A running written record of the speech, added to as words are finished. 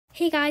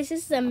Hey guys,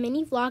 this is a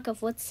mini vlog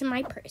of what's in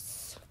my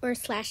purse or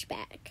slash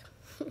bag.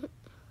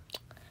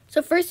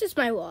 So first is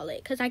my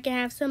wallet because I can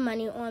have some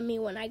money on me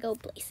when I go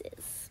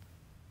places.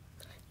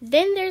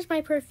 Then there's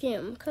my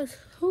perfume because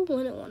who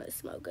wouldn't want to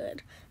smell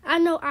good? I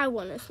know I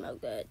want to smell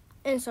good,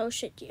 and so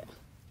should you.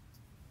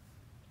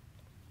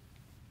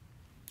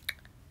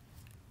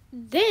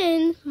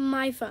 Then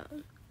my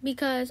phone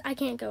because I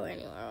can't go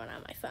anywhere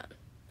without my phone.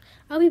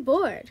 I'll be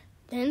bored.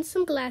 Then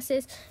some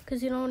glasses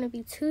because you don't want to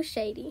be too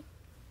shady.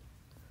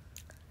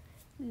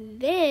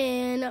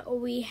 Then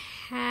we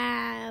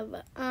have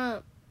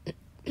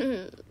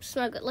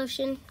Smell Good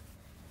lotion.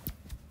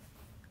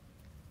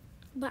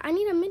 But I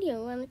need a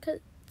medium one because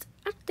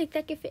I don't think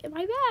that can fit in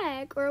my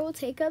bag or it will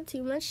take up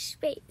too much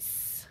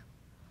space.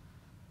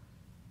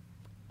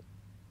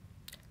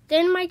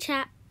 Then my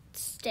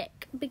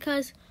chapstick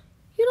because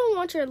you don't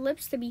want your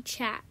lips to be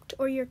chapped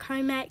or your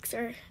Climax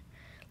or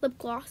lip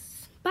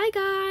gloss. Bye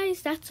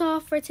guys, that's all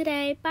for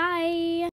today. Bye.